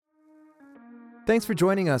Thanks for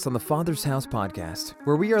joining us on the Father's House podcast,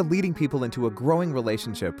 where we are leading people into a growing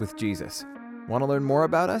relationship with Jesus. Want to learn more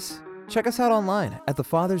about us? Check us out online at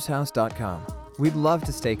thefathershouse.com. We'd love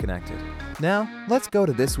to stay connected. Now, let's go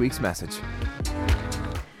to this week's message.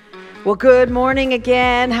 Well, good morning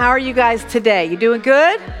again. How are you guys today? You doing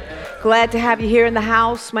good? Glad to have you here in the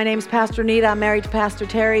house. My name is Pastor Nita. I'm married to Pastor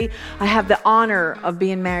Terry. I have the honor of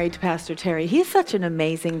being married to Pastor Terry. He's such an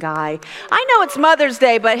amazing guy. I know it's Mother's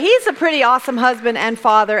Day, but he's a pretty awesome husband and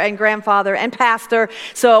father and grandfather and pastor.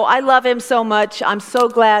 So I love him so much. I'm so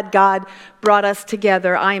glad God brought us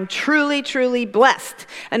together. I am truly, truly blessed.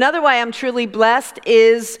 Another way I'm truly blessed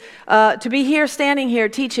is to be here, standing here,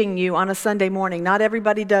 teaching you on a Sunday morning. Not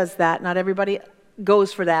everybody does that. Not everybody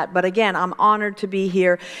goes for that. But again, I'm honored to be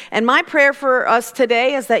here. And my prayer for us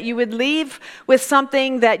today is that you would leave with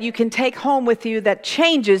something that you can take home with you that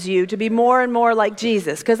changes you to be more and more like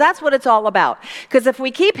Jesus. Because that's what it's all about. Because if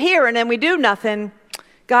we keep hearing and we do nothing,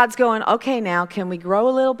 God's going, okay, now, can we grow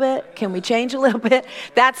a little bit? Can we change a little bit?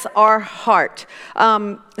 That's our heart.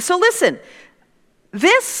 So listen,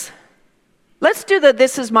 let's do the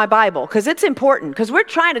This Is My Bible, because it's important, because we're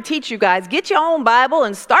trying to teach you guys, get your own Bible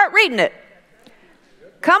and start reading it.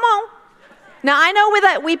 Come on. Now, I know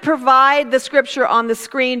that we provide the scripture on the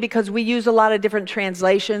screen because we use a lot of different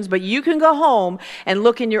translations, but you can go home and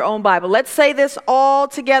look in your own Bible. Let's say this all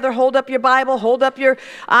together. Hold up your Bible, hold up your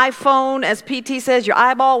iPhone, as PT says, your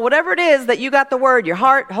eyeball, whatever it is that you got the word, your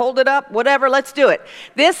heart, hold it up, whatever, let's do it.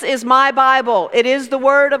 This is my Bible. It is the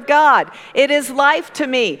word of God. It is life to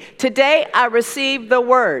me. Today, I received the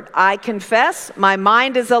word. I confess, my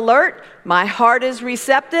mind is alert, my heart is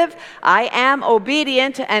receptive, I am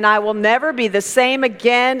obedient, and I will never be the same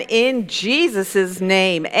again in Jesus'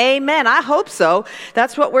 name. Amen. I hope so.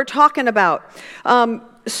 That's what we're talking about.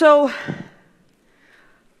 So,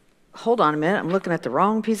 hold on a minute. I'm looking at the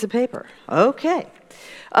wrong piece of paper. Okay.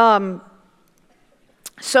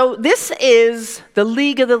 So this is the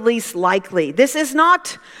league of the least likely. This is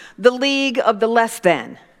not the league of the less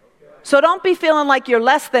than. So don't be feeling like you're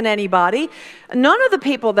less than anybody. None of the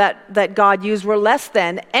people that God used were less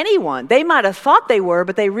than anyone. They might have thought they were,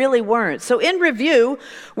 but they really weren't. So in review,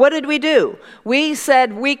 what did we do? We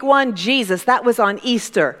said week 1, Jesus. That was on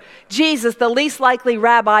Easter. Jesus, the least likely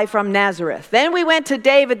rabbi from Nazareth. Then we went to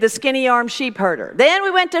David, the skinny-armed sheep herder. Then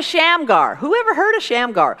we went to Shamgar. Who ever heard of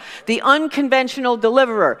Shamgar? The unconventional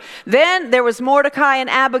deliverer. Then there was Mordecai and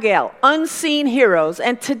Abigail, unseen heroes.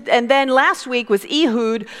 And then last week was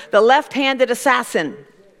Ehud, the left-handed assassin.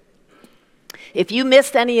 If you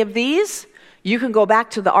missed any of these, you can go back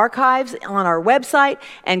to the archives on our website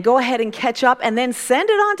and go ahead and catch up and then send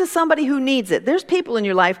it on to somebody who needs it. There's people in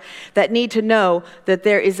your life that need to know that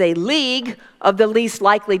there is a league of the least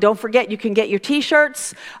likely. Don't forget, you can get your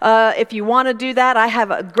t-shirts if you want to do that. I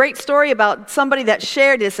have a great story about somebody that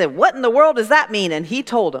shared this and said, what in the world does that mean? And he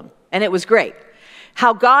told them, and it was great.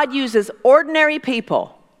 How God uses ordinary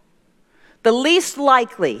people, the least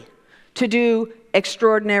likely, to do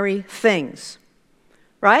extraordinary things.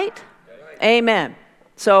 Right? Amen.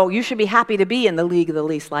 So you should be happy to be in the league of the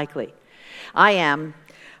least likely. I am.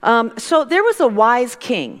 So there was a wise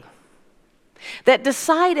king that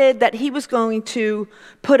decided that he was going to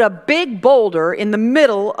put a big boulder in the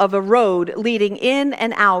middle of a road leading in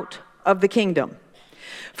and out of the kingdom.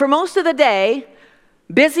 For most of the day,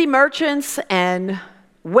 busy merchants and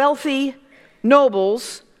wealthy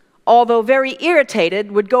nobles, although very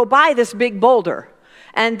irritated, would go by this big boulder.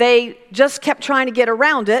 And they just kept trying to get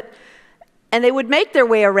around it. And they would make their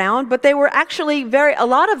way around, but they were actually a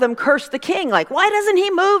lot of them cursed the king. Like, why doesn't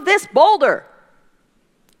he move this boulder?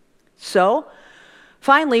 So,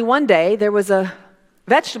 finally, one day, there was a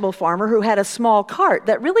vegetable farmer who had a small cart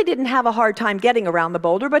that really didn't have a hard time getting around the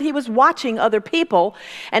boulder, but he was watching other people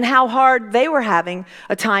and how hard they were having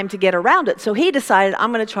a time to get around it. So he decided,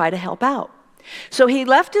 I'm going to try to help out. So he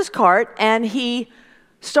left his cart and he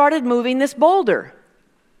started moving this boulder.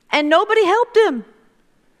 And nobody helped him.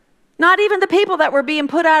 Not even the people that were being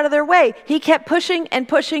put out of their way. He kept pushing and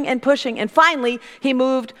pushing and pushing. And finally, he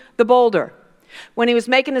moved the boulder. When he was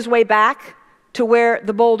making his way back to where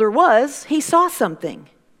the boulder was, he saw something.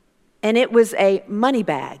 And it was a money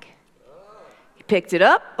bag. He picked it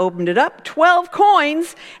up, opened it up, 12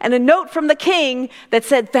 coins, and a note from the king that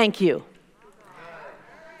said, thank you.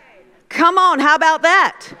 Come on, how about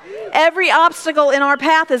that? Every obstacle in our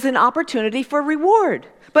path is an opportunity for reward.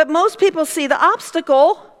 But most people see the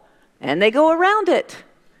obstacle and they go around it.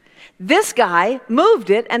 This guy moved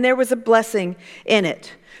it and there was a blessing in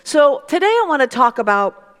it. So today I want to talk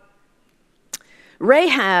about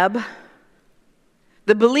Rahab,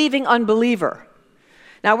 the believing unbeliever.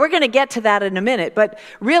 Now, we're going to get to that in a minute, but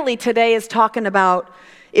really today is talking about,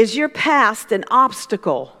 is your past an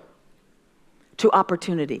obstacle to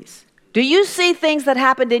opportunities? Do you see things that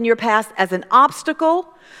happened in your past as an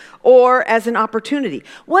obstacle or as an opportunity?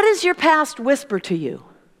 What does your past whisper to you?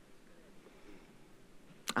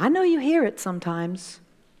 I know you hear it sometimes.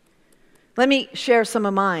 Let me share some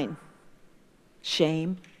of mine.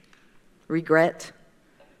 Shame, regret,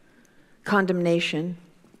 condemnation,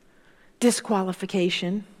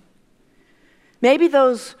 disqualification. Maybe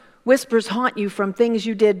those whispers haunt you from things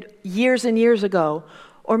you did years and years ago,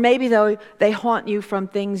 or maybe they haunt you from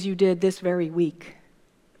things you did this very week.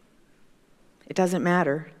 It doesn't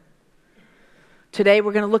matter. Today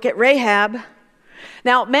we're going to look at Rahab.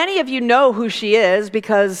 Now, many of you know who she is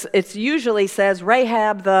because it usually says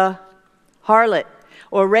Rahab the harlot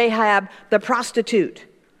or Rahab the prostitute.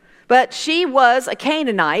 But she was a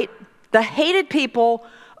Canaanite, the hated people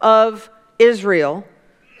of Israel.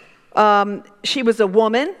 She was a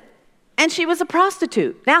woman and she was a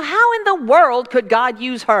prostitute. Now, how in the world could God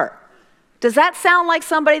use her? Does that sound like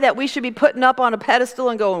somebody that we should be putting up on a pedestal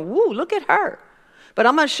and going, woo, look at her? But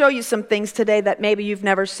I'm going to show you some things today that maybe you've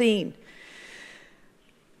never seen.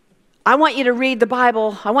 I want you to read the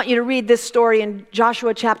Bible. I want you to read this story in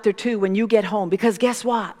Joshua chapter 2 when you get home, because guess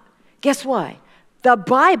what? Guess what? The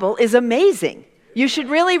Bible is amazing. You should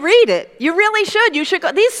really read it. You really should. You should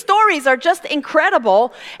go. These stories are just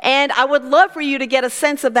incredible, and I would love for you to get a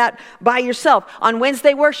sense of that by yourself. On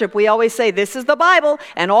Wednesday worship, we always say, this is the Bible,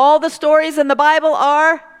 and all the stories in the Bible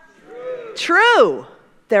are true.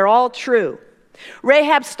 They're all true.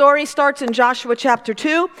 Rahab's story starts in Joshua chapter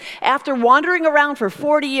 2. After wandering around for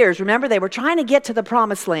 40 years, remember, they were trying to get to the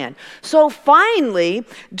promised land. So finally,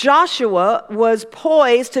 Joshua was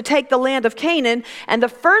poised to take the land of Canaan, and the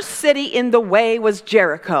first city in the way was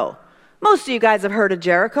Jericho. Most of you guys have heard of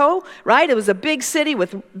Jericho, right? It was a big city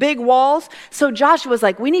with big walls. So Joshua was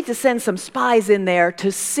like, we need to send some spies in there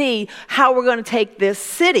to see how we're going to take this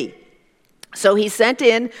city. So he sent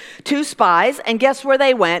in 2 spies, and guess where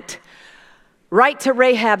they went? Right to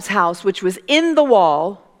Rahab's house, which was in the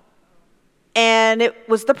wall, and it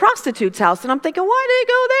was the prostitute's house. And I'm thinking, why did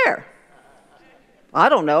they go there? I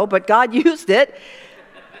don't know, but God used it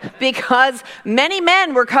because many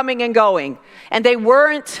men were coming and going, and they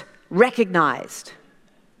weren't recognized.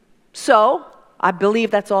 So I believe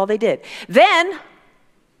that's all they did. Then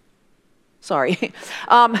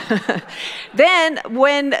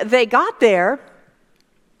when they got there,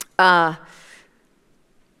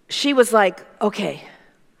 she was like, okay,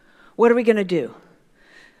 what are we going to do?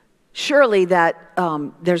 Surely that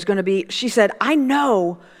there's going to be, she said, I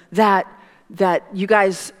know that you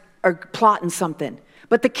guys are plotting something.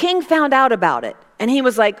 But the king found out about it. And he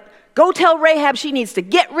was like, go tell Rahab she needs to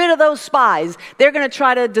get rid of those spies. They're going to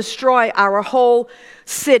try to destroy our whole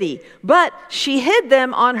city. But she hid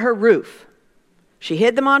them on her roof.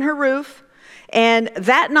 And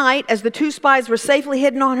that night, as the 2 spies were safely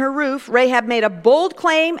hidden on her roof, Rahab made a bold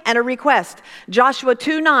claim and a request. Joshua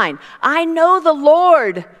 2:9, I know the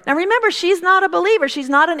Lord. Now remember, she's not a believer. She's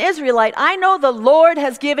not an Israelite. I know the Lord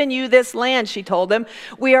has given you this land, she told them.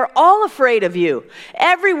 We are all afraid of you.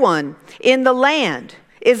 Everyone in the land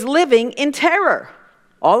is living in terror.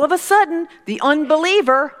 All of a sudden, the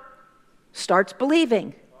unbeliever starts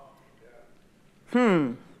believing.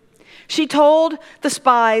 She told the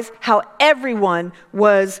spies how everyone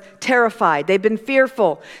was terrified. They'd been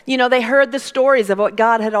fearful. You know, they heard the stories of what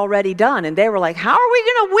God had already done, and they were like, how are we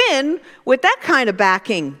going to win with that kind of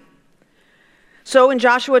backing? So in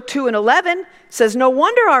Joshua 2:11, says, no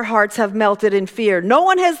wonder our hearts have melted in fear. No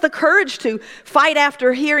one has the courage to fight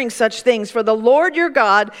after hearing such things, for the Lord your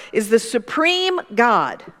God is the supreme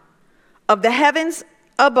God of the heavens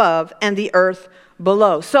above and the earth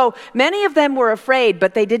below. So many of them were afraid,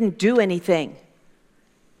 but they didn't do anything.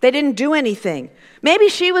 Maybe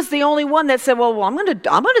she was the only one that said, well, I'm going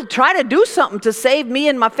to try to do something to save me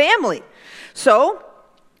and my family. So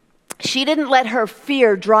she didn't let her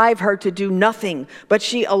fear drive her to do nothing, but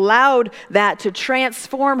she allowed that to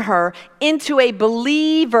transform her into a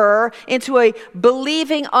believer, into a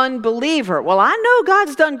believing unbeliever. Well, I know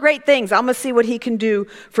God's done great things. I'm going to see what he can do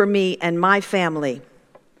for me and my family.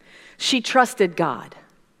 She trusted God.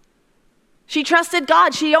 She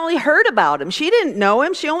only heard about him. She didn't know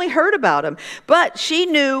him. She only heard about him. But she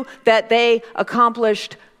knew that they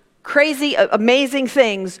accomplished crazy, amazing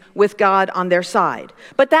things with God on their side.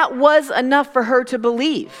 But that was enough for her to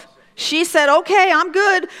believe. She said, okay, I'm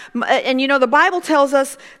good. And you know, the Bible tells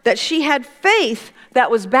us that she had faith that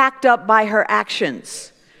was backed up by her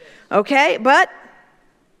actions. Okay, but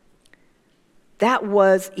that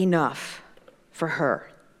was enough for her.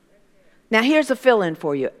 Now here's a fill-in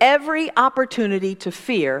for you. Every opportunity to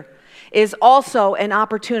fear is also an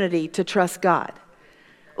opportunity to trust God.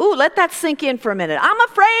 Ooh, let that sink in for a minute. I'm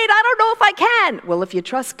afraid, I don't know if I can. Well, if you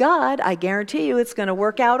trust God, I guarantee you it's going to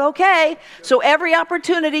work out okay. So every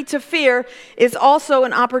opportunity to fear is also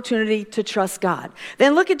an opportunity to trust God.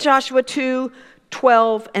 Then look at Joshua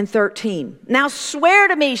 2:12 and 13. Now swear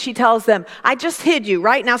to me, she tells them, I just hid you,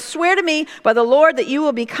 right? Now swear to me by the Lord that you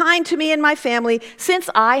will be kind to me and my family since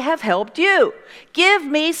I have helped you. Give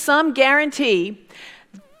me some guarantee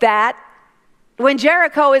that when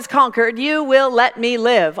Jericho is conquered, you will let me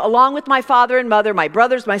live, along with my father and mother, my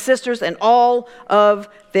brothers, my sisters, and all of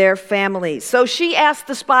their families. So she asked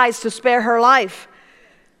the spies to spare her life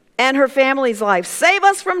and her family's life. Save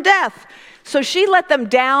us from death. So she let them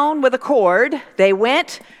down with a cord. They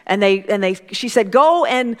went and she said, go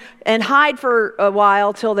and hide for a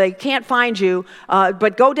while till they can't find you,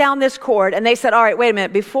 but go down this cord. And they said, all right, wait a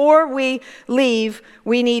minute. Before we leave,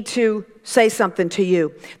 we need to say something to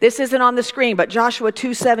you. This isn't on the screen, but Joshua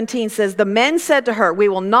 2:17 says, the men said to her, we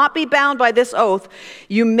will not be bound by this oath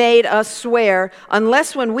you made us swear,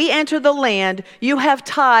 unless when we enter the land, you have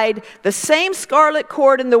tied the same scarlet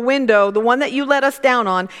cord in the window, the one that you let us down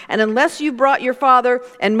on, and unless you brought your father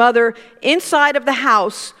and mother inside of the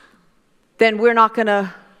house, then we're not going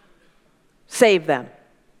to save them.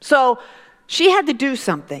 So she had to do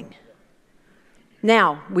something.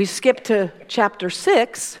 Now, we skip to chapter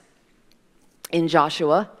 6 in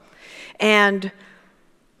Joshua, and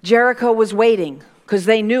Jericho was waiting because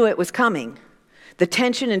they knew it was coming. The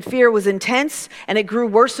tension and fear was intense, and it grew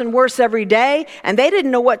worse and worse every day, and they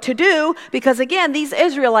didn't know what to do because, again, these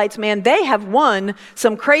Israelites, man, they have won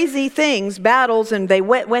some crazy things, battles, and they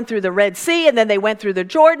went through the Red Sea, and then they went through the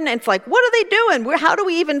Jordan, and it's like, what are they doing? How do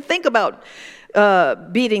we even think about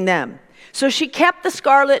beating them? So she kept the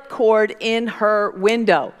scarlet cord in her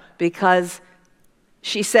window because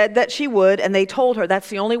she said that she would, and they told her that's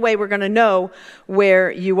the only way we're going to know where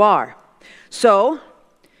you are. So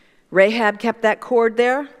Rahab kept that cord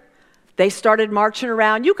there. They started marching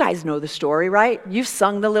around. You guys know the story, right? You've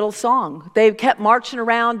sung the little song. They kept marching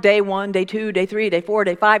around day 1, day 2, day 3, day 4,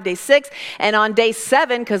 day 5, day 6. And on day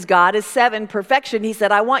 7, because God is 7, perfection, he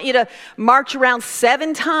said, I want you to march around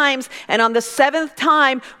 7 times. And on the 7th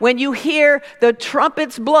time, when you hear the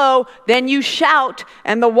trumpets blow, then you shout,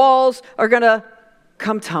 and the walls are going to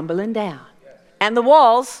come tumbling down. And the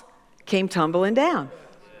walls came tumbling down.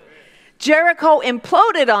 Jericho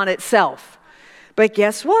imploded on itself. But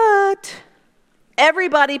guess what?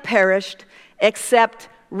 Everybody perished except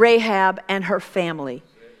Rahab and her family,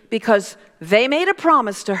 because they made a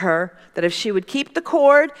promise to her that if she would keep the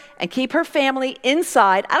cord and keep her family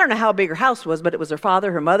inside, I don't know how big her house was, but it was her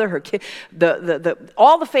father, her mother, her kid,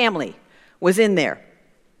 all the family was in there.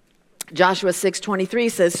 Joshua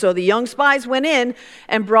 6:23 says, so the young spies went in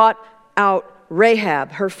and brought out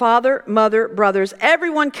Rahab, her father, mother, brothers,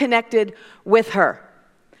 everyone connected with her.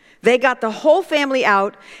 They got the whole family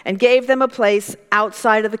out and gave them a place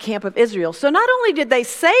outside of the camp of Israel. So not only did they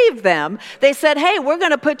save them, they said, hey, we're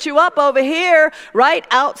going to put you up over here, right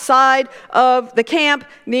outside of the camp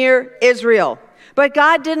near Israel. But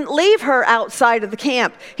God didn't leave her outside of the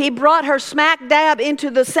camp. He brought her smack dab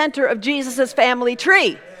into the center of Jesus' family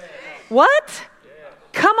tree. What?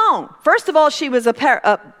 Come on. First of all, she was a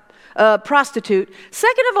prostitute.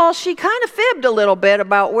 Second of all, she kind of fibbed a little bit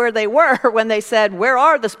about where they were when they said, where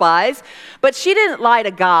are the spies? But she didn't lie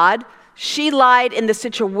to God. She lied in the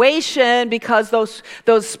situation because those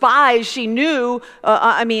spies, she knew,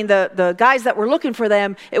 the guys that were looking for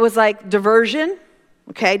them, it was like diversion.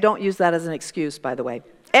 Okay, don't use that as an excuse, by the way.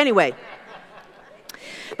 Anyway,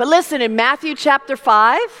 but listen, in Matthew chapter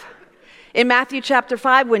 5,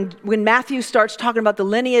 when Matthew starts talking about the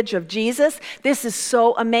lineage of Jesus, this is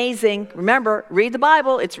so amazing. Remember, read the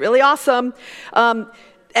Bible. It's really awesome.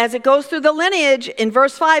 As it goes through the lineage, in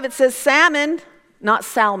verse 5, it says Salmon,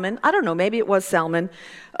 I don't know, maybe it was Salmon,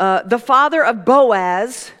 the father of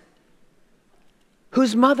Boaz,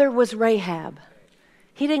 whose mother was Rahab.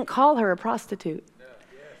 He didn't call her a prostitute.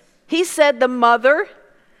 He said the mother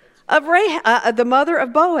of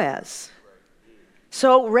Boaz.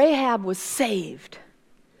 So Rahab was saved.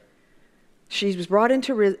 She was brought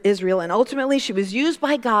into Israel, and ultimately she was used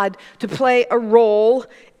by God to play a role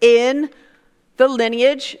in the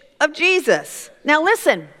lineage of Jesus. Now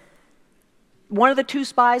listen, one of the 2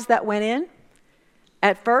 spies that went in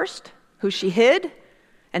at first, who she hid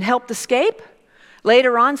and helped escape,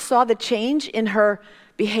 later on saw the change in her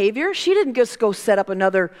behavior. She didn't just go set up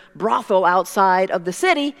another brothel outside of the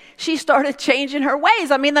city. She started changing her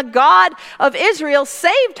ways. I mean, the God of Israel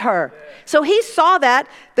saved her. So he saw that,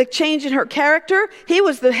 the change in her character. He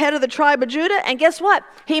was the head of the tribe of Judah, and guess what?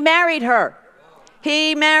 He married her.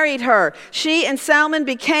 He married her. She and Salmon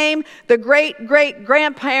became the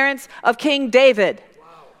great-great-grandparents of King David.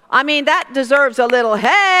 I mean, that deserves a little,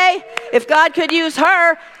 hey, if God could use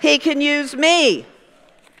her, he can use me.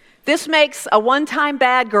 This makes a one-time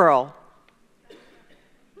bad girl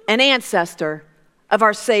an ancestor of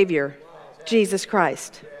our Savior, Jesus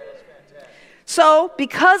Christ. So,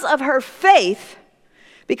 because of her faith,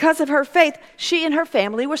 she and her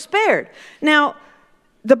family were spared. Now,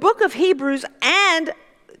 the book of Hebrews and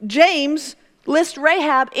James list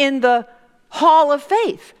Rahab in the hall of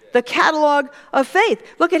faith, the catalog of faith.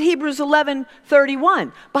 Look at Hebrews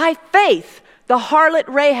 11:31. By faith, the harlot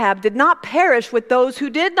Rahab did not perish with those who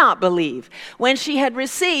did not believe when she had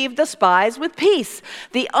received the spies with peace.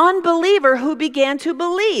 The unbeliever who began to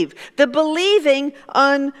believe, the believing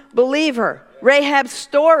unbeliever. Rahab's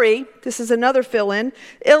story, this is another fill-in,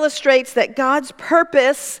 illustrates that God's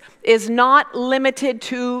purpose is not limited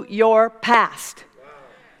to your past.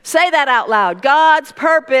 Say that out loud. God's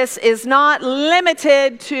purpose is not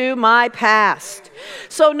limited to my past.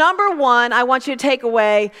 So number one, I want you to take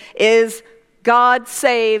away is God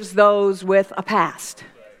saves those with a past.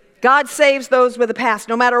 God saves those with a past,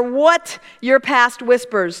 no matter what your past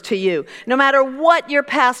whispers to you, no matter what your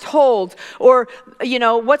past holds or,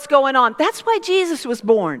 what's going on. That's why Jesus was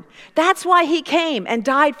born. That's why he came and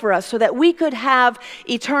died for us so that we could have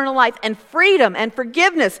eternal life and freedom and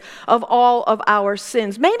forgiveness of all of our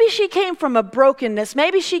sins. Maybe she came from a brokenness.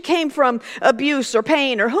 Maybe she came from abuse or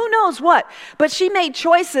pain or who knows what. But she made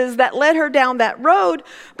choices that led her down that road,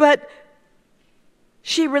 but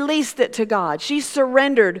she released it to God. She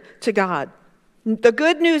surrendered to God. The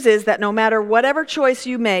good news is that no matter whatever choice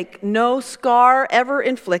you make, no scar ever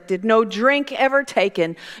inflicted, no drink ever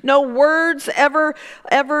taken, no words ever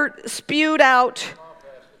spewed out,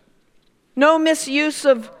 no misuse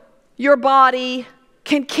of your body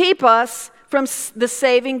can keep us from the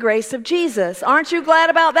saving grace of Jesus. Aren't you glad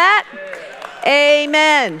about that?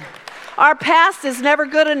 Amen. Our past is never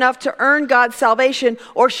good enough to earn God's salvation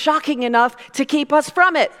or shocking enough to keep us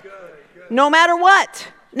from it, no matter what.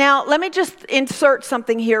 Now, let me just insert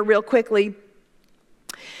something here real quickly.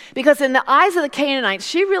 Because in the eyes of the Canaanites,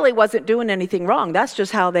 she really wasn't doing anything wrong. That's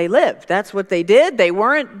just how they lived. That's what they did. They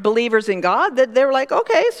weren't believers in God. They were like,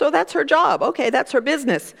 okay, so that's her job. Okay, that's her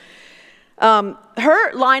business.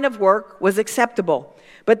 Her line of work was acceptable.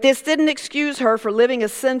 But this didn't excuse her for living a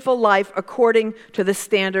sinful life according to the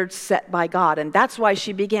standards set by God. And that's why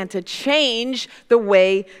she began to change the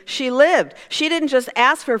way she lived. She didn't just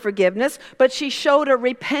ask for forgiveness, but she showed a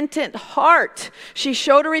repentant heart. She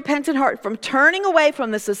showed a repentant heart from turning away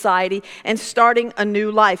from the society and starting a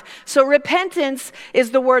new life. So repentance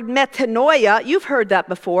is the word metanoia. You've heard that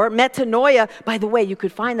before. Metanoia, by the way, you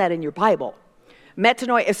could find that in your Bible.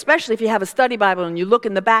 Metanoia, especially if you have a study Bible and you look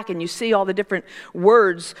in the back and you see all the different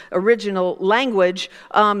words, original language.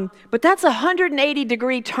 But that's a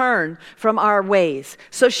 180-degree turn from our ways.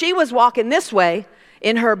 So she was walking this way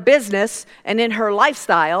in her business and in her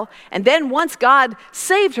lifestyle. And then once God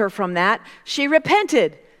saved her from that, she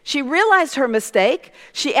repented. She realized her mistake.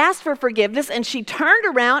 She asked for forgiveness and she turned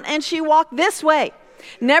around and she walked this way.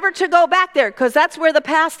 Never to go back there, because that's where the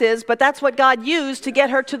past is, but that's what God used to get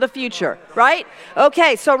her to the future, right?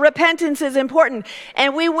 Okay, so repentance is important.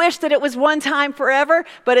 And we wish that it was one time forever,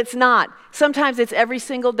 but it's not. Sometimes it's every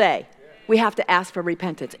single day. We have to ask for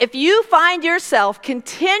repentance. If you find yourself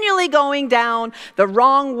continually going down the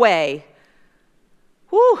wrong way,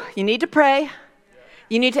 you need to pray.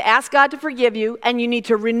 You need to ask God to forgive you, and you need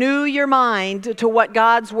to renew your mind to what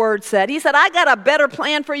God's word said. He said, I got a better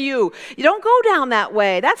plan for you. You don't go down that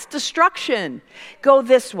way. That's destruction. Go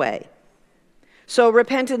this way. So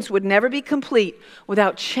repentance would never be complete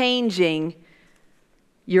without changing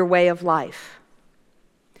your way of life.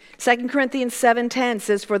 2 Corinthians 7:10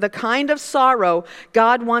 says, for the kind of sorrow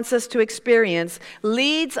God wants us to experience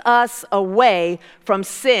leads us away from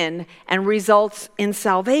sin and results in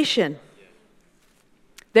salvation.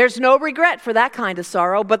 There's no regret for that kind of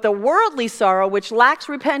sorrow, but the worldly sorrow, which lacks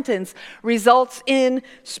repentance, results in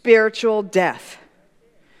spiritual death.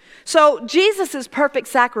 So Jesus' perfect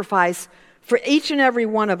sacrifice for each and every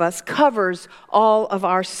one of us covers all of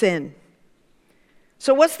our sin.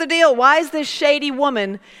 So what's the deal? Why is this shady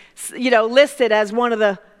woman, listed as one of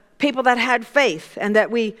the people that had faith and that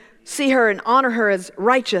we see her and honor her as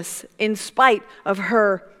righteous in spite of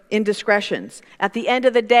her indiscretions? At the end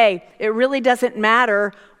of the day, it really doesn't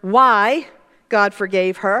matter why God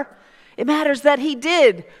forgave her. It matters that he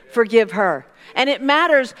did forgive her. And it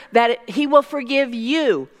matters that he will forgive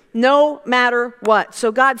you no matter what.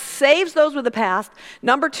 So God saves those with the past.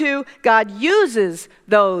 Number 2, God uses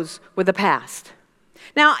those with the past.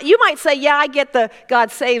 Now, you might say, yeah, I get the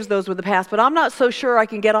God saves those with the past, but I'm not so sure I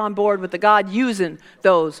can get on board with the God using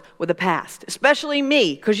those with the past, especially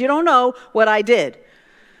me, because you don't know what I did.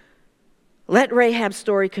 Let Rahab's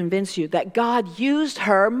story convince you that God used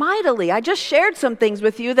her mightily. I just shared some things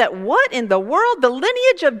with you that what in the world? The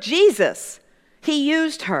lineage of Jesus, he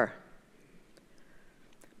used her.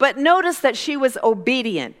 But notice that she was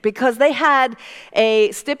obedient because they had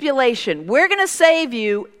a stipulation. We're going to save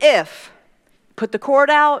you if, put the cord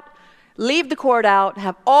out, leave the cord out,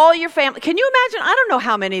 have all your family. Can you imagine? I don't know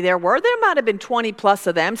how many there were. There might have been 20 plus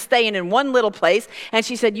of them staying in one little place. And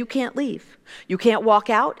she said, you can't leave. You can't walk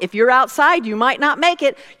out. If you're outside, you might not make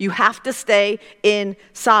it. You have to stay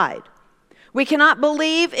inside. We cannot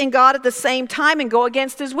believe in God at the same time and go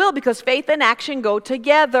against his will because faith and action go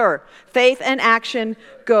together. Faith and action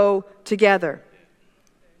go together.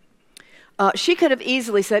 She could have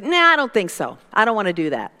easily said, nah, I don't think so. I don't want to do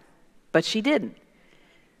that. But she didn't.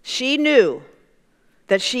 She knew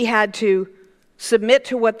that she had to submit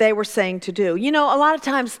to what they were saying to do. You know, a lot of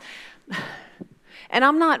times, and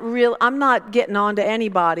I'm not getting on to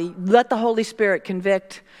anybody. Let the Holy Spirit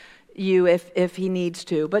convict you if he needs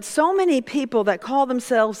to. But so many people that call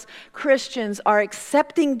themselves Christians are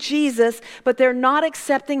accepting Jesus, but they're not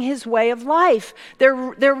accepting his way of life. They're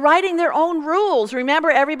writing their own rules. Remember,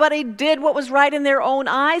 everybody did what was right in their own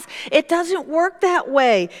eyes. It doesn't work that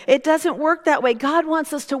way. It doesn't work that way. God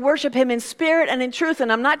wants us to worship him in spirit and in truth. And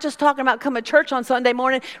I'm not just talking about coming to church on Sunday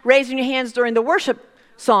morning, raising your hands during the worship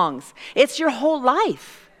songs. It's your whole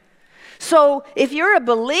life. So if you're a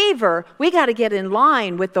believer, we got to get in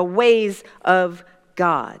line with the ways of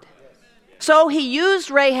God. So he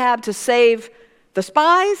used Rahab to save the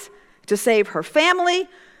spies, to save her family,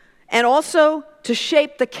 and also to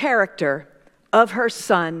shape the character of her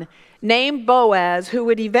son, named Boaz, who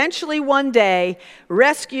would eventually one day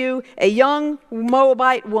rescue a young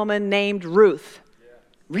Moabite woman named Ruth.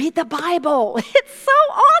 Read the Bible. It's so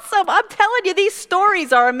awesome. I'm telling you, these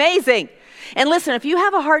stories are amazing. And listen, if you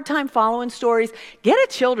have a hard time following stories, get a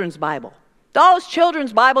children's Bible. Those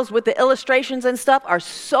children's Bibles with the illustrations and stuff are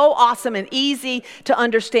so awesome and easy to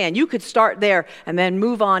understand. You could start there and then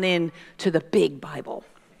move on in to the big Bible.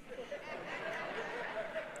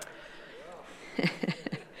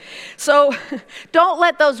 So don't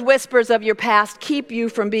let those whispers of your past keep you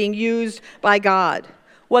from being used by God.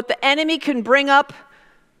 What the enemy can bring up,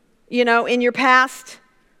 in your past,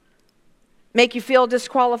 make you feel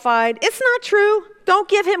disqualified. It's not true. Don't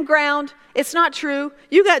give him ground. It's not true.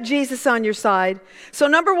 You got Jesus on your side. So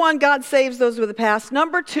number 1, God saves those with the past.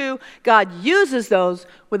 Number 2, God uses those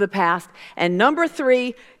with the past. And number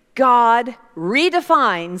 3, God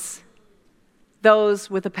redefines those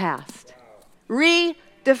with the past.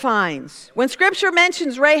 Redefines. When Scripture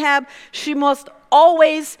mentions Rahab, she must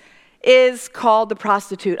always is called the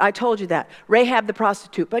prostitute. I told you that. Rahab the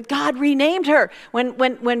prostitute. But God renamed her.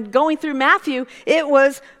 When going through Matthew, it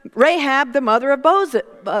was Rahab, the mother of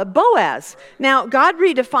Boaz. Now, God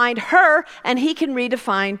redefined her, and he can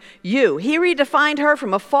redefine you. He redefined her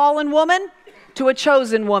from a fallen woman to a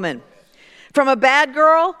chosen woman. From a bad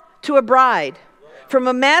girl to a bride. From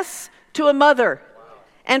a mess to a mother.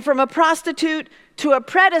 And from a prostitute to a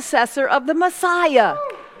predecessor of the Messiah.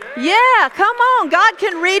 Yeah, come on. God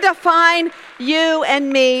can redefine you and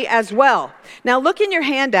me as well. Now look in your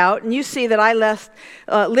handout and you see that I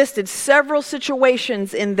listed several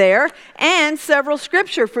situations in there and several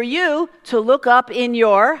scripture for you to look up in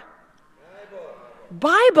your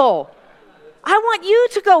Bible. I want you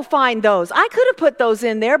to go find those. I could have put those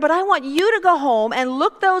in there, but I want you to go home and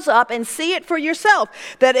look those up and see it for yourself.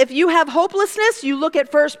 That if you have hopelessness, you look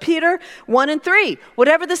at 1 Peter 1 and 3.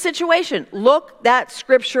 Whatever the situation, look that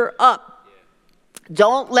scripture up.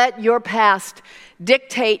 Don't let your past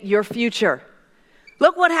dictate your future.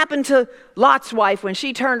 Look what happened to Lot's wife when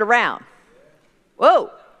she turned around.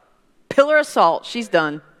 Whoa, pillar of salt, she's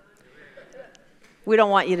done. We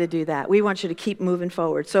don't want you to do that. We want you to keep moving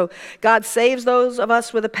forward. So God saves those of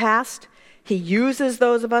us with a past. He uses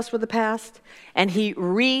those of us with a past. And he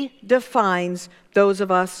redefines those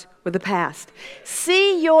of us with a past.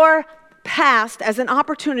 See your past as an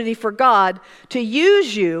opportunity for God to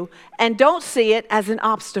use you, and don't see it as an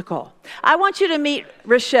obstacle. I want you to meet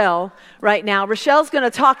Rochelle right now. Rochelle's going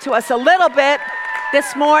to talk to us a little bit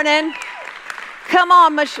this morning. Come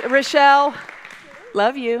on, Rochelle.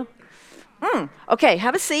 Love you. Okay,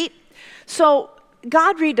 have a seat. So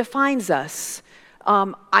God redefines us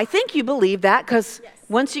I think you believe that because Yes.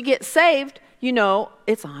 once you get saved, you know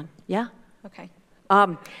it's on. Yeah? Okay.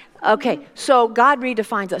 Okay, so God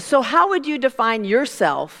redefines us. So how would you define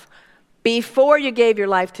yourself before you gave your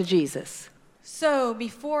life to Jesus? So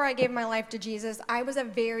before I gave my life to Jesus, I was a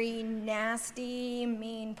very nasty,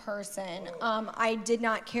 mean person. I did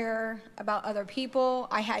not care about other people.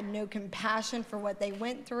 I had no compassion for what they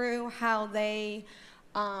went through, how they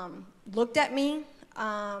looked at me.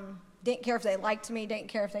 Didn't care if they liked me, didn't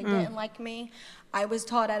care if they didn't like me. I was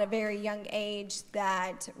taught at a very young age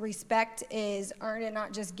that respect is earned and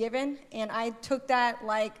not just given. And I took that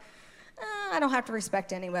like, I don't have to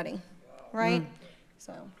respect anybody, right?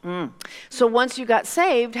 So once you got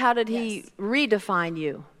saved, how did he Yes. redefine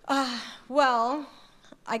you? Well,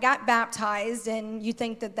 I got baptized, and you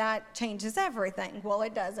think that that changes everything. Well,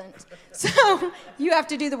 it doesn't. So you have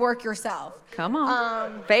to do the work yourself. Come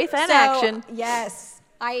on. Faith and So, action. Yes.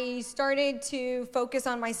 I started to focus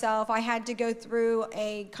on myself. I had to go through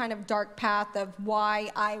a kind of dark path of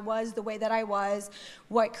why I was the way that I was,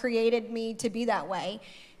 what created me to be that way.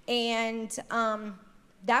 And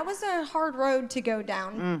that was a hard road to go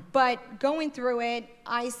down. But going through it,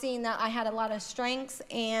 I seen that I had a lot of strengths,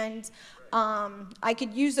 and I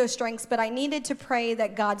could use those strengths, but I needed to pray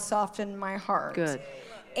that God softened my heart. Good.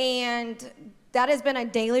 And that has been a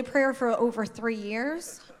daily prayer for over 3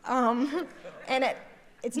 years. And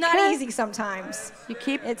it's not Okay. easy sometimes. You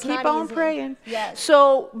keep It's not on easy. praying. Yes.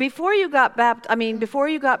 So before you got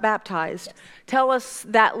baptized, tell us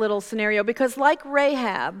that little scenario, because like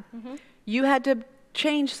Rahab, you had to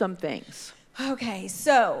change some things. Okay,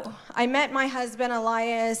 so I met my husband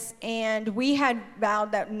Elias, and we had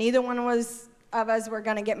vowed that neither one of us were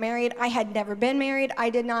going to get married. I had never been married. I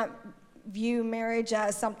did not view marriage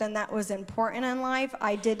as something that was important in life.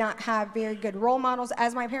 I did not have very good role models,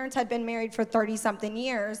 as my parents had been married for 30-something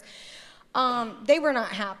years. They were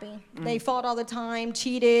not happy. They fought all the time,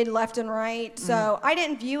 cheated left and right. So I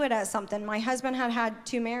didn't view it as something. My husband had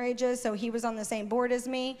 2 marriages, so he was on the same board as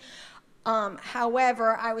me.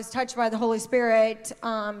 However, I was touched by the Holy Spirit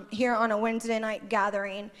here on a Wednesday night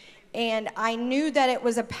gathering, and I knew that it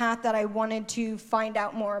was a path that I wanted to find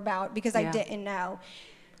out more about because I didn't know.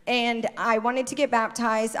 And I wanted to get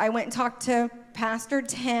baptized. I went and talked to Pastor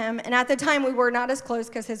Tim, and at the time we were not as close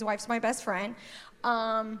because his wife's my best friend.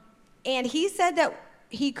 And he said that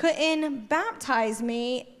he couldn't baptize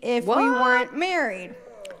me if we weren't married.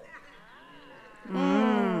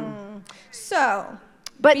 So...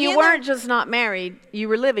 But you being weren't just not married, you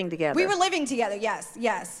were living together. We were living together,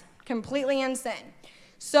 yes. Completely in sin.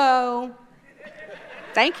 So,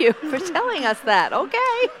 Thank you for telling us that.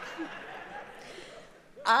 Okay.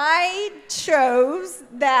 I chose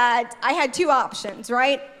that I had 2 options,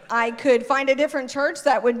 right? I could find a different church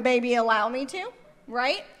that would maybe allow me to,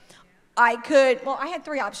 right? I had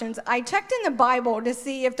 3 options. I checked in the Bible to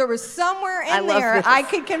see if there was somewhere in there I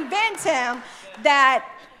could convince him that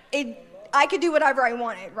I could do whatever I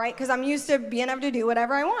wanted, right? Because I'm used to being able to do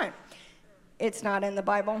whatever I want. It's not in the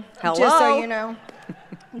Bible. Hello? Just so you know.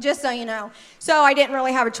 Just so you know. So I didn't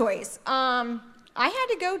really have a choice. I had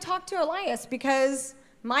to go talk to Elias because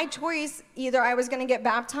my choice, either I was going to get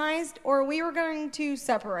baptized or we were going to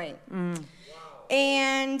separate.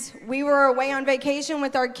 And we were away on vacation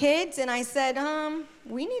with our kids, and I said,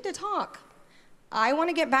 we need to talk. I want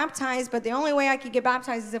to get baptized, but the only way I could get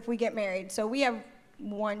baptized is if we get married. So we have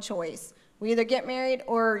one choice. We either get married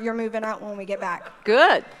or you're moving out when we get back.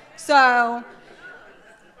 Good. So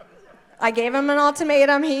I gave him an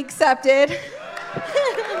ultimatum. He accepted.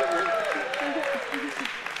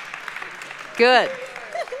 Good.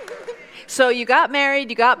 So you got married,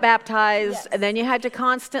 you got baptized, Yes. and then you had to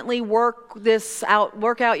constantly work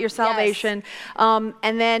out your salvation. And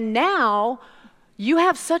then now you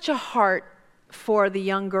have such a heart for the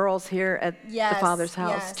young girls here at the Father's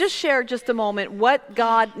house. Yes. Just share just a moment what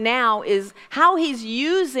God now is, how he's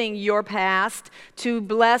using your past to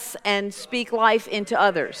bless and speak life into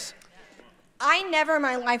others. I never in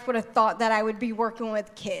my life would have thought that I would be working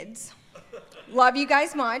with kids. Love you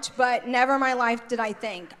guys much, but never in my life did I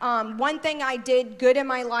think. One thing I did good in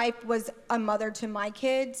my life was a mother to my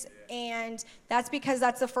kids, and that's because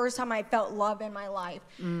that's the first time I felt love in my life.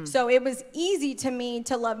 So it was easy to me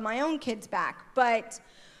to love my own kids back. But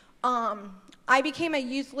I became a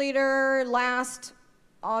youth leader last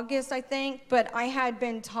August, I think, but I had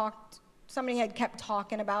been somebody had kept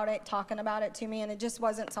talking about it to me, and it just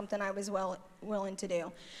wasn't something I was willing to do.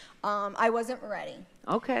 I wasn't ready.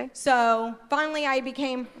 Okay. So finally I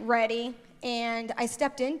became ready, and I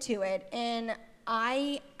stepped into it, and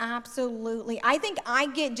I think I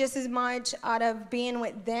get just as much out of being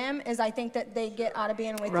with them as I think that they get out of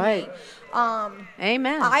being with Right. me.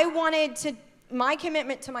 Amen. My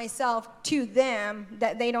commitment to myself, to them,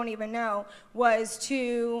 that they don't even know, was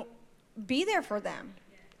to be there for them.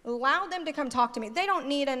 Allow them to come talk to me. They don't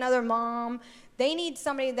need another mom. They need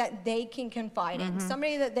somebody that they can confide in,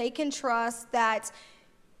 somebody that they can trust, that's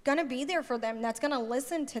going to be there for them, that's going to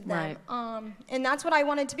listen to them. Right. And that's what I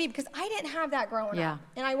wanted to be, because I didn't have that growing Yeah. up,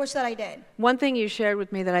 and I wish that I did. One thing you shared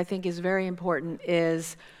with me that I think is very important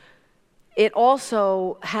is it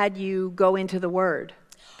also had you go into the Word,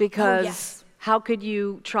 because yes. how could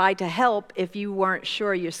you try to help if you weren't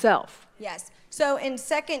sure yourself? Yes. So in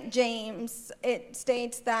 2 James, it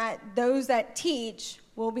states that those that teach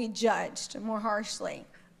will be judged more harshly.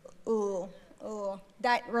 Ooh,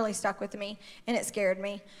 that really stuck with me, and it scared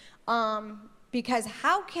me. Because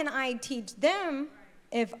how can I teach them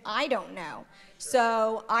if I don't know?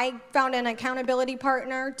 So I found an accountability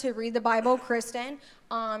partner to read the Bible, Kristen.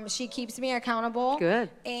 She keeps me accountable. Good.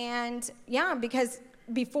 And yeah, because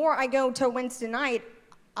before I go to Wednesday night,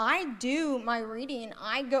 I do my reading.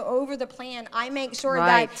 I go over the plan. I make sure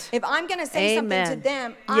Right. that if I'm going to say Amen. something to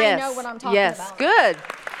them, Yes. I know what I'm talking about. Yes, good.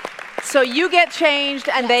 So you get changed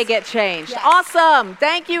and they Yes. get changed. Yes. Awesome.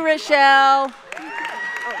 Thank you, Rochelle.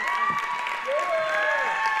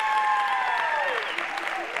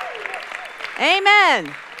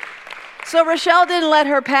 Amen. So Rochelle didn't let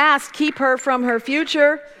her past keep her from her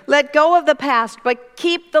future. Let go of the past, but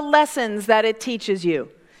keep the lessons that it teaches you.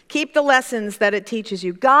 Keep the lessons that it teaches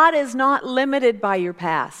you. God is not limited by your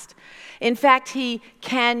past. In fact, He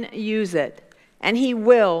can use it, and He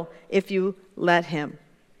will if you let Him.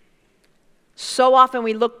 So often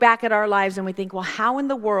we look back at our lives and we think, well, how in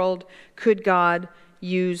the world could God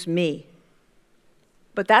use me?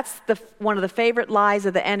 But that's one of the favorite lies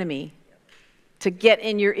of the enemy, to get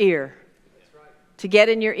in your ear. To get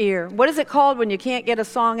in your ear. What is it called when you can't get a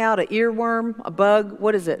song out? An earworm? A bug?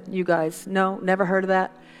 What is it, you guys? No? Never heard of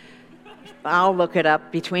that? I'll look it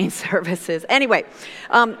up between services. Anyway,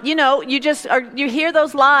 you hear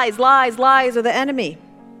those lies of the enemy.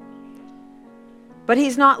 But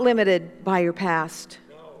he's not limited by your past.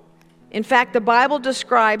 In fact, the Bible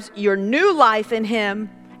describes your new life in Him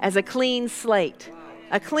as a clean slate.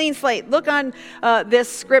 A clean slate. Look on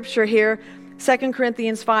this scripture here, 2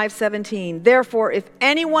 Corinthians 5:17. Therefore, if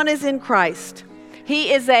anyone is in Christ,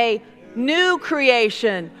 he is a new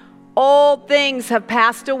creation. Old things have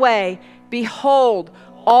passed away. Behold,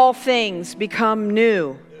 all things become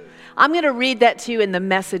new. I'm going to read that to you in the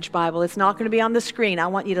Message Bible. It's not going to be on the screen. I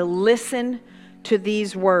want you to listen to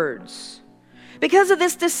these words. Because of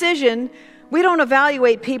this decision, we don't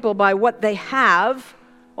evaluate people by what they have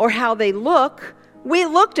or how they look. We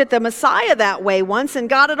looked at the Messiah that way once and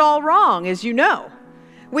got it all wrong, as you know.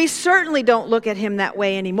 We certainly don't look at Him that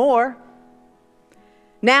way anymore.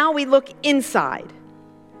 Now we look inside.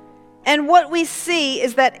 And what we see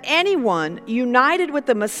is that anyone united with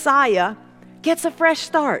the Messiah gets a fresh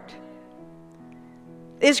start,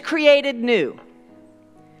 is created new.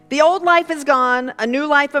 The old life is gone, a new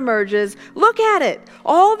life emerges. Look at it.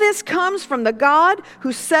 All this comes from the God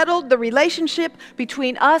who settled the relationship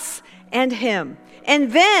between us and Him,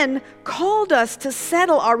 and then called us to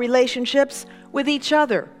settle our relationships with each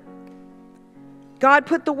other. God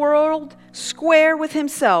put the world square with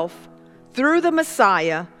Himself through the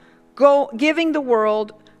Messiah, giving the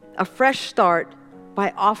world a fresh start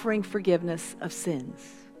by offering forgiveness of sins.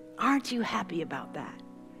 Aren't you happy about that?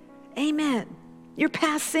 Amen. Your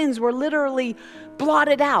past sins were literally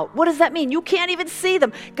blotted out. What does that mean? You can't even see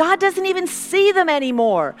them. God doesn't even see them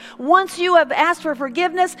anymore. Once you have asked for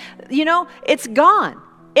forgiveness, it's gone.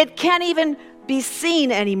 It can't even be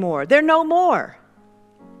seen anymore. They're no more.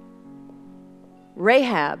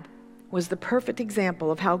 Rahab was the perfect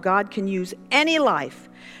example of how God can use any life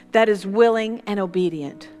that is willing and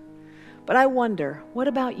obedient. But I wonder, what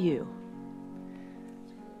about you?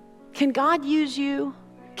 Can God use you?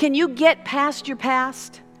 Can you get past your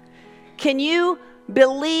past? Can you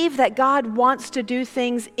believe that God wants to do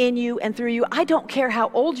things in you and through you? I don't care how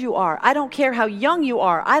old you are. I don't care how young you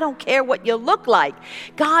are. I don't care what you look like.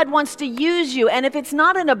 God wants to use you. And if it's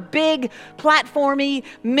not in a big platformy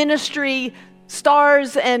ministry,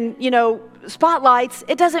 stars and, spotlights,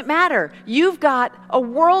 it doesn't matter. You've got a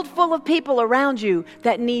world full of people around you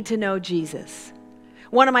that need to know Jesus.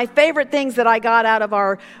 One of my favorite things that I got out of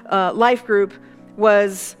our life group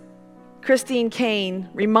was Christine Kane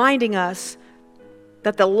reminding us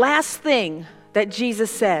that the last thing that Jesus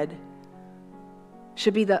said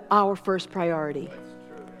should be our first priority.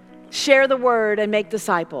 share the word, and make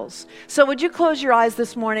disciples. So would you close your eyes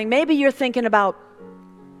this morning? Maybe you're thinking about,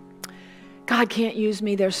 God can't use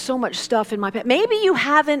me. There's so much stuff in my past. Maybe you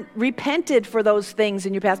haven't repented for those things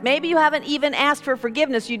in your past. Maybe you haven't even asked for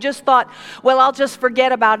forgiveness. You just thought, well, I'll just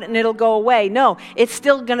forget about it and it'll go away. No, it's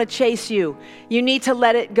still going to chase you. You need to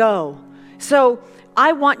let it go. So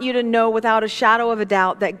I want you to know without a shadow of a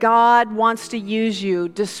doubt that God wants to use you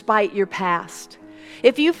despite your past.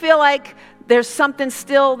 If you feel like there's something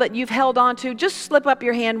still that you've held on to, just slip up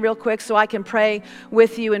your hand real quick so I can pray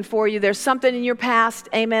with you and for you. There's something in your past.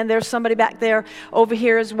 Amen. There's somebody back there over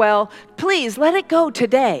here as well. Please let it go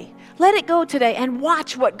today. Let it go today and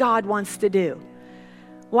watch what God wants to do.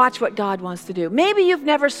 Watch what God wants to do. Maybe you've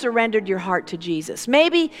never surrendered your heart to Jesus.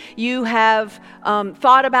 Maybe you have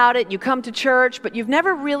thought about it. You come to church, but you've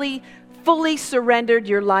never really fully surrendered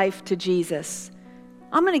your life to Jesus.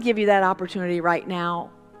 I'm going to give you that opportunity right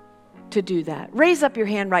now to do that. Raise up your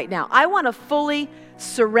hand right now. I want to fully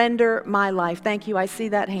surrender my life. Thank you. I see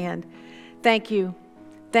that hand. Thank you.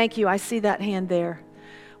 Thank you. I see that hand there.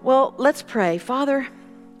 Well, let's pray. Father,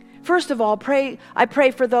 first of all, I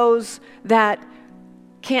pray for those that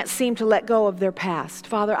can't seem to let go of their past.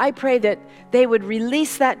 Father, I pray that they would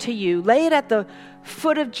release that to you. Lay it at the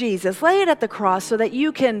foot of Jesus. Lay it at the cross so that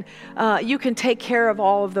you can take care of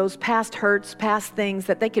all of those past hurts, past things,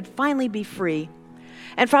 that they could finally be free.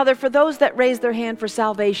 And Father, for those that raise their hand for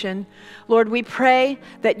salvation, Lord, we pray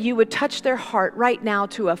that you would touch their heart right now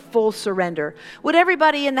to a full surrender. Would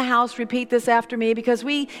everybody in the house repeat this after me? Because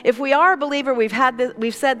if we are a believer, we've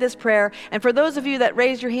said this prayer. And for those of you that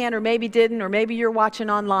raised your hand or maybe didn't, or maybe you're watching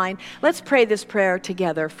online, let's pray this prayer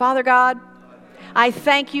together. Father God, I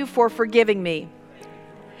thank you for forgiving me.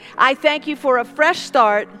 I thank you for a fresh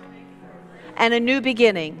start and a new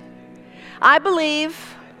beginning. I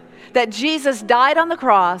believe that Jesus died on the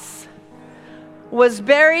cross, was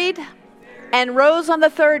buried, and rose on the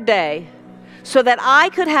third day so that I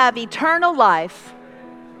could have eternal life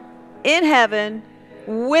in heaven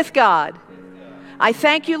with God. I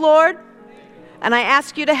thank you, Lord, and I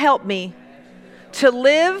ask you to help me to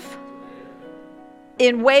live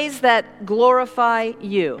in ways that glorify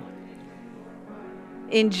you.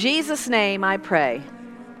 In Jesus' name I pray.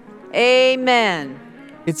 Amen.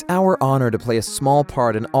 It's our honor to play a small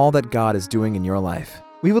part in all that God is doing in your life.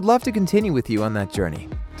 We would love to continue with you on that journey.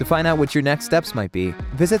 To find out what your next steps might be,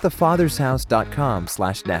 visit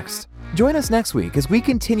thefathershouse.com/next. Join us next week as we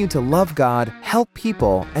continue to love God, help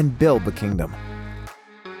people, and build the kingdom.